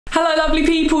Hello lovely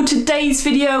people, today's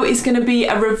video is going to be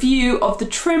a review of the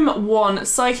Trimm One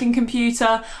cycling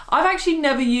computer. I've actually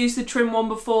never used the Trimm One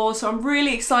before, so I'm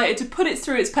really excited to put it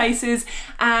through its paces,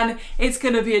 and it's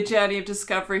going to be a journey of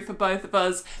discovery for both of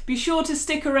us. Be sure to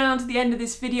stick around to the end of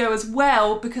this video as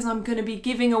well, because I'm going to be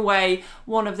giving away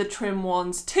one of the Trimm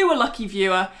Ones to a lucky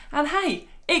viewer, and hey,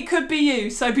 it could be you,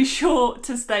 so be sure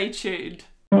to stay tuned.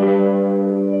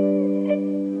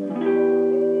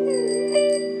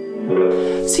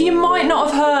 So you might not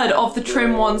have heard of the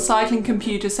Trimm One cycling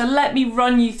computer, so let me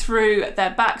run you through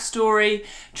their backstory.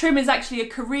 Trimm is actually a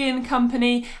Korean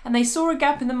company, and they saw a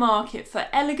gap in the market for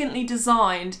elegantly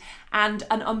designed and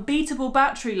an unbeatable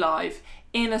battery life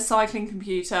in a cycling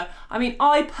computer. I mean,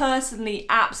 I personally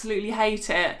absolutely hate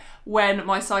it when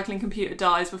my cycling computer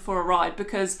dies before a ride,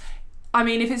 because, I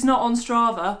mean, if it's not on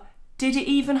Strava, did it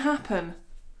even happen?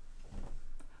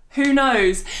 Who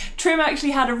knows? Trimm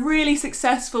actually had a really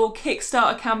successful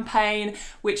Kickstarter campaign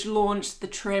which launched the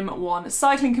Trimm One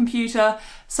cycling computer.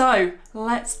 So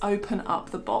let's open up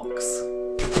the box.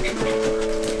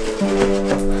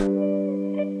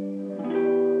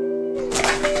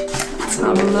 Let's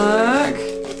have a look.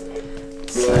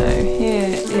 So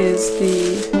here is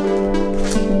the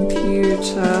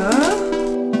computer.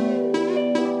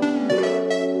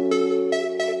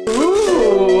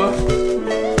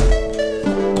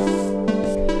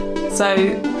 So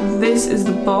this is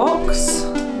the box.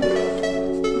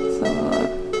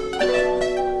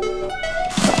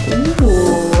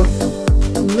 Ooh,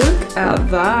 look at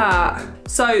that.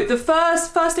 So the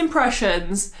first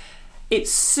impressions,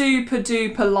 it's super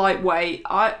duper lightweight.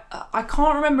 I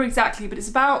can't remember exactly, but it's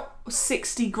about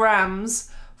 60 grams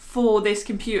for this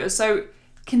computer. So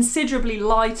considerably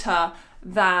lighter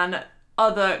than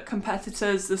other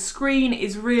competitors. The screen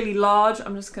is really large.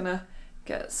 I'm just gonna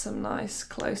get some nice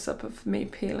close-up of me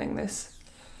peeling this.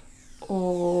 Oh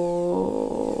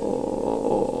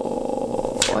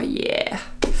yeah.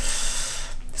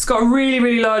 It's got a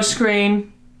really large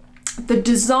screen. The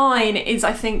design is,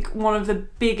 I think, one of the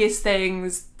biggest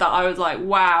things that I was like,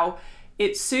 wow.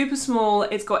 It's super small,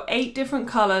 it's got 8 different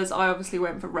colours. I obviously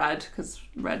went for red because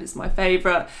red is my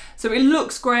favourite. So it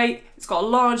looks great, it's got a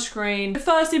large screen. The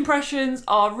first impressions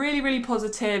are really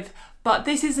positive, but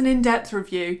this is an in-depth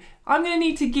review. I'm going to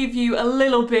need to give you a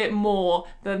little bit more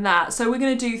than that. So we're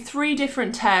going to do 3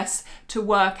 different tests to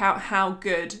work out how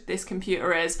good this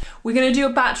computer is. We're going to do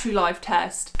a battery life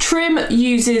test. Trimm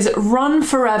uses Run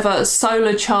Forever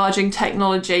solar charging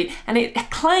technology, and it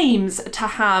claims to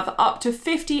have up to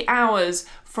 50 hours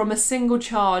from a single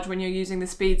charge when you're using the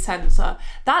speed sensor.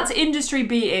 That's industry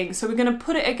beating, so we're going to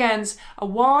put it against a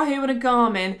Wahoo and a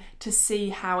Garmin to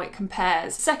see how it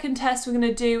compares. Second test we're going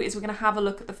to do is we're going to have a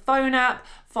look at the phone app,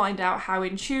 find out how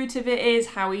intuitive it is,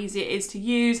 how easy it is to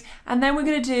use, and then we're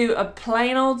going to do a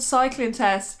plain old cycling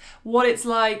test, what it's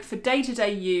like for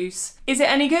day-to-day use. Is it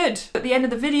any good? At the end of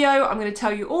the video, I'm going to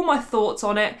tell you all my thoughts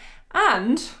on it,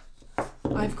 and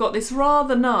I've got this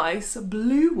rather nice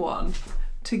blue one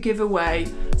to give away,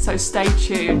 so stay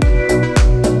tuned.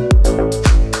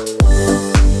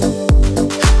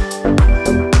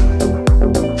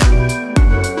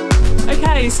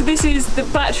 Okay, so this is the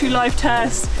battery life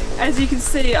test. As you can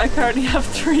see, I currently have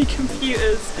 3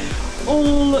 computers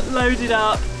all loaded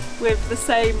up with the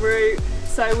same route.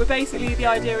 So we're basically, the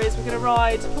idea is we're going to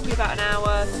ride probably about an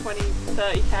hour,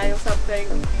 20-30k or something,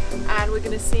 and we're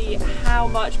going to see how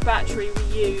much battery we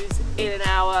use in an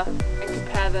hour and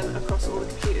compare them across all the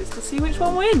computers to see which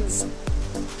one wins.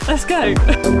 Let's go.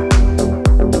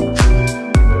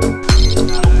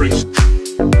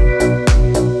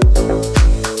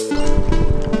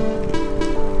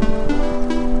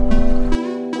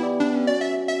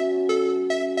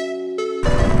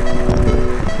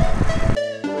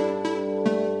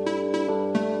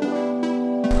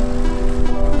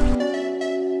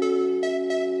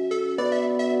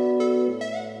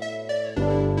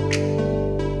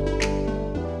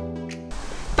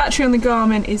 Battery on the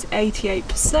Garmin is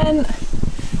 88%,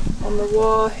 on the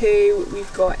Wahoo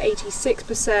we've got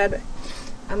 86%,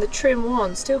 and the Trimm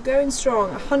One still going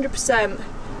strong, 100%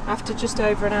 after just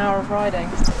over an hour of riding.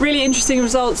 Really interesting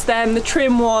results then, the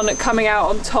Trimm One coming out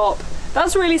on top.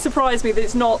 That's really surprised me that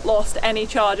it's not lost any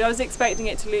charge. I was expecting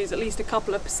it to lose at least a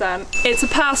couple of percent. It's a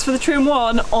pass for the Trimm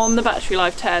One on the battery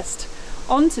life test.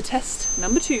 On to test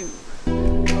number 2.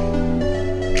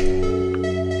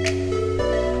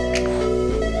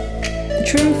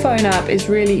 The Trimm phone app is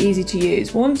really easy to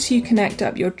use. Once you connect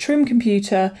up your Trimm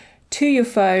computer to your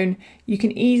phone, you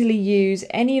can easily use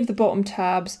any of the bottom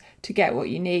tabs to get what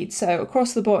you need. So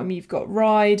across the bottom you've got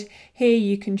ride. Here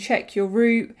you can check your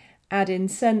route add in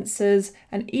sensors,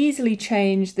 and easily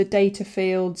change the data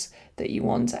fields that you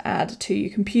want to add to your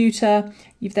computer.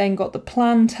 You've then got the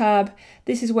Plan tab.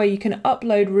 This is where you can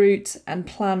upload routes and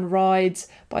plan rides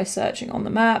by searching on the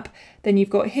map. Then you've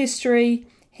got History.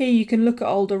 Here you can look at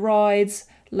older rides,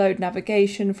 load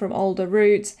navigation from older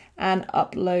routes, and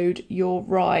upload your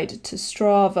ride to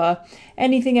Strava.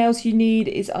 Anything else you need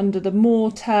is under the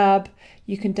More tab.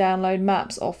 You can download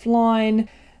maps offline.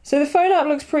 So the phone app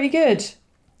looks pretty good.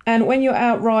 And when you're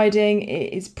out riding,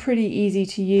 it is pretty easy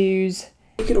to use.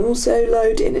 You can also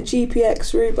load in a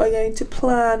GPX route by going to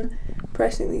Plan,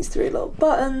 pressing these three little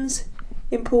buttons,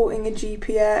 importing a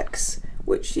GPX,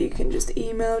 which you can just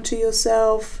email to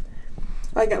yourself.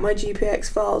 I get my GPX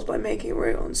files by making a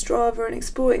route on Strava and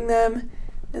exporting them.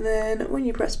 And then when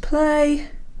you press play,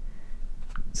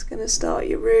 it's going to start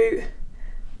your route.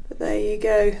 But there you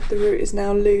go, the route is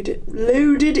now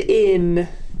loaded in.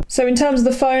 So in terms of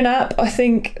the phone app, I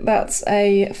think that's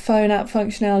a phone app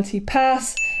functionality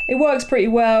pass. It works pretty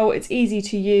well, it's easy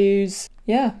to use.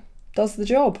 Yeah, does the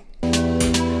job.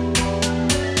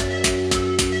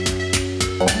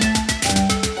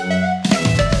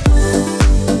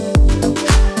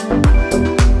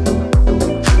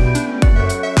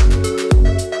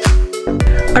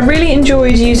 I really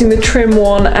enjoyed using the Trimm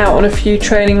One out on a few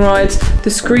training rides. The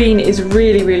screen is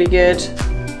really, really good.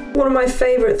 One of my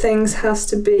favourite things has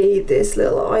to be this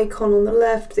little icon on the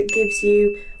left that gives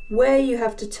you where you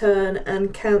have to turn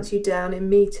and counts you down in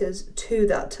meters to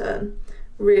that turn.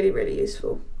 Really, really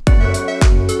useful.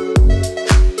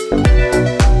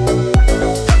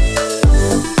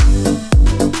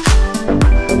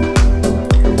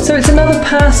 So it's another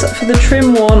pass for the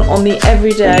Trimm One on the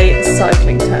everyday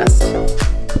cycling test.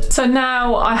 So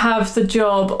now I have the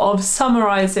job of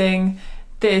summarising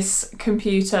this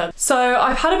computer. So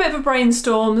I've had a bit of a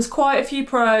brainstorm. There's quite a few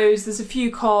pros, there's a few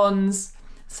cons,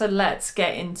 so let's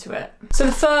get into it. So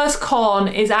the first con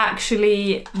is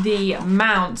actually the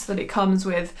mount that it comes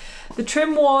with. The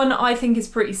Trimm One I think is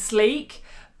pretty sleek,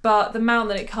 but the mount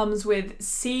that it comes with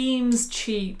seems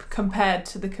cheap compared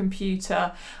to the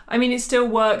computer. I mean, it still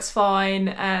works fine,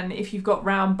 and if you've got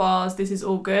round bars, this is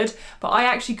all good, but I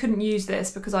actually couldn't use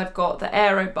this because I've got the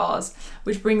aero bars,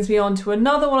 which brings me on to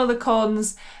another one of the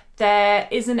cons. There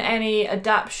isn't any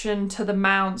adaptation to the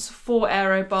mounts for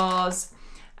aero bars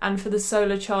and for the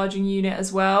solar charging unit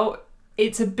as well.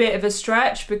 It's a bit of a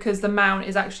stretch because the mount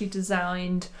is actually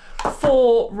designed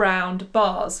for round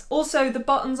bars. Also, the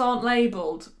buttons aren't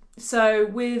labelled. So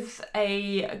with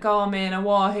a Garmin, a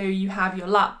Wahoo, you have your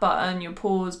lap button, your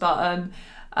pause button,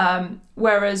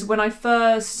 whereas when I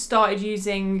first started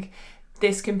using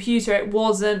this computer, it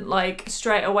wasn't like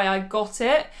straight away I got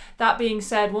it. That being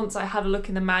said, once I had a look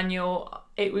in the manual,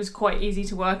 it was quite easy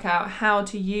to work out how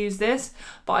to use this,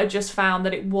 but I just found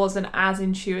that it wasn't as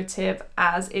intuitive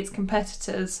as its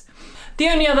competitors. The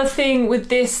only other thing with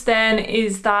this then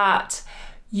is that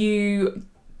you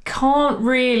can't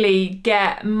really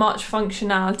get much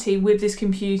functionality with this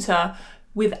computer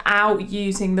without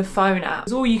using the phone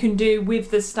app. All you can do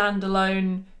with the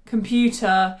standalone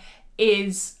computer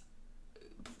is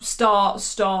start,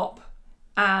 stop,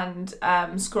 and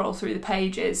scroll through the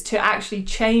pages. To actually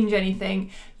change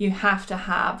anything, you have to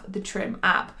have the Trimm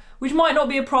app, which might not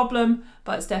be a problem,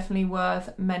 but it's definitely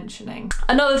worth mentioning.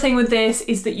 Another thing with this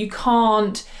is that you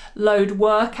can't load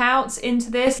workouts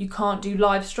into this, you can't do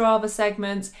live Strava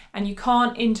segments, and you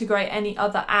can't integrate any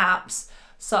other apps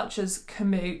such as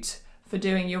Komoot for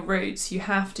doing your routes. You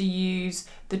have to use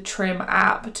the Trimm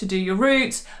app to do your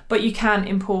routes, but you can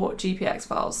import GPX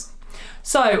files.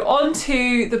 So on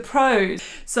to the pros.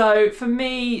 So for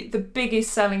me, the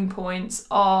biggest selling points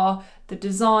are the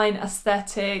design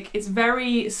aesthetic. It's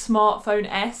very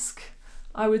smartphone-esque,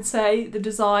 I would say, the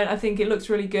design. I think it looks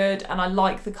really good and I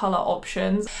like the colour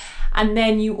options. And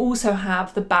then you also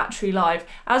have the battery life.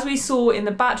 As we saw in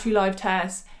the battery life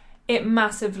test, it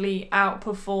massively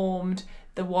outperformed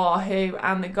the Wahoo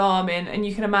and the Garmin. And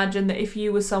you can imagine that if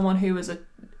you were someone who was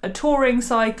a touring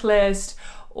cyclist,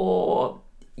 or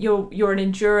you're an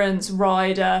endurance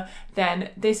rider, then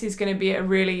this is going to be a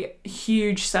really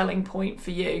huge selling point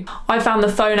for you. I found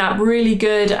the phone app really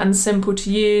good and simple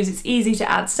to use. It's easy to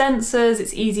add sensors,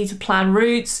 it's easy to plan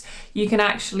routes. You can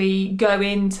actually go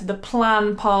into the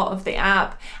plan part of the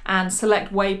app and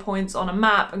select waypoints on a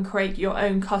map and create your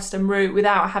own custom route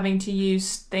without having to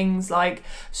use things like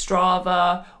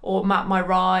Strava or Map My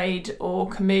Ride or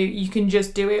Komoot. You can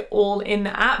just do it all in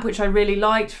the app, which I really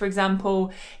liked. For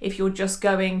example, if you're just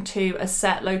going to a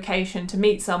set location to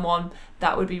meet someone,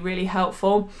 that would be really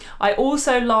helpful. I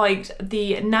also liked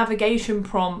the navigation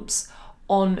prompts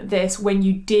on this when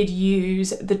you did use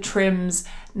the Trimm's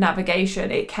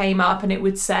navigation. It came up and it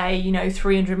would say, you know,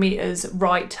 300 meters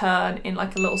right turn in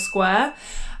like a little square.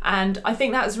 And I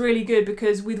think that's really good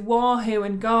because with Wahoo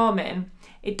and Garmin,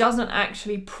 it doesn't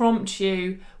actually prompt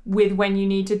you with when you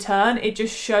need to turn. It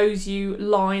just shows you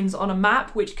lines on a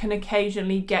map, which can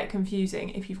occasionally get confusing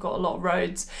if you've got a lot of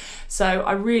roads. So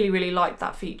I really, really like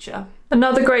that feature.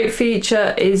 Another great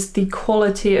feature is the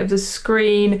quality of the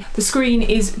screen. The screen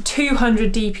is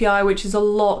 200 dpi, which is a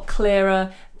lot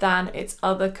clearer than its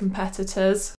other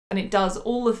competitors. And it does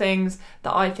all the things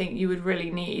that I think you would really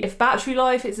need. If battery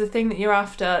life is the thing that you're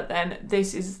after, then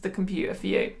this is the computer for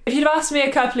you. If you'd have asked me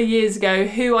a couple of years ago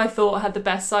who I thought had the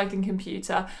best cycling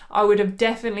computer, I would have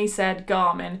definitely said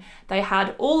Garmin. They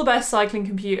had all the best cycling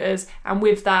computers and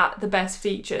with that, the best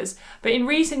features. But in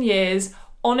recent years,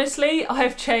 honestly,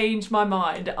 I've changed my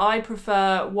mind. I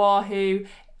prefer Wahoo.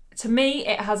 To me,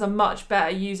 it has a much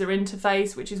better user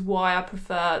interface, which is why I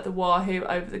prefer the Wahoo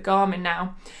over the Garmin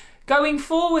now. Going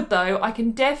forward though, I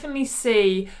can definitely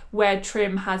see where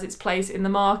Trimm has its place in the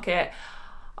market.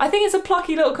 I think it's a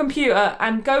plucky little computer,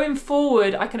 and going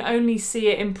forward, I can only see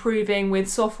it improving with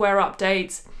software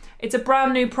updates. It's a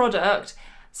brand new product,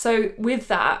 so with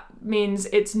that means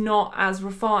it's not as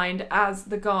refined as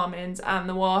the Garmin's and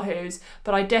the Wahoos,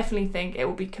 but I definitely think it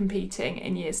will be competing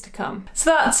in years to come.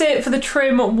 So that's it for the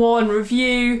Trimm One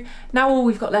review. Now all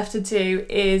we've got left to do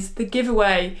is the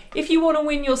giveaway. If you want to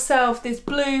win yourself this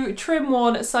blue Trimm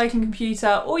One cycling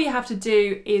computer, all you have to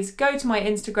do is go to my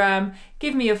Instagram,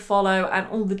 give me a follow, and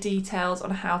all the details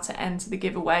on how to enter the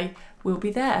giveaway will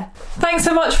be there. Thanks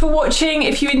so much for watching.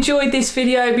 If you enjoyed this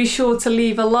video, be sure to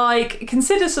leave a like,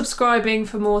 consider subscribing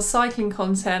for more cycling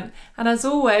content, and as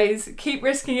always, keep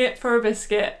risking it for a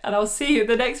biscuit, and I'll see you in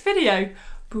the next video.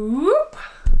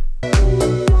 Boop!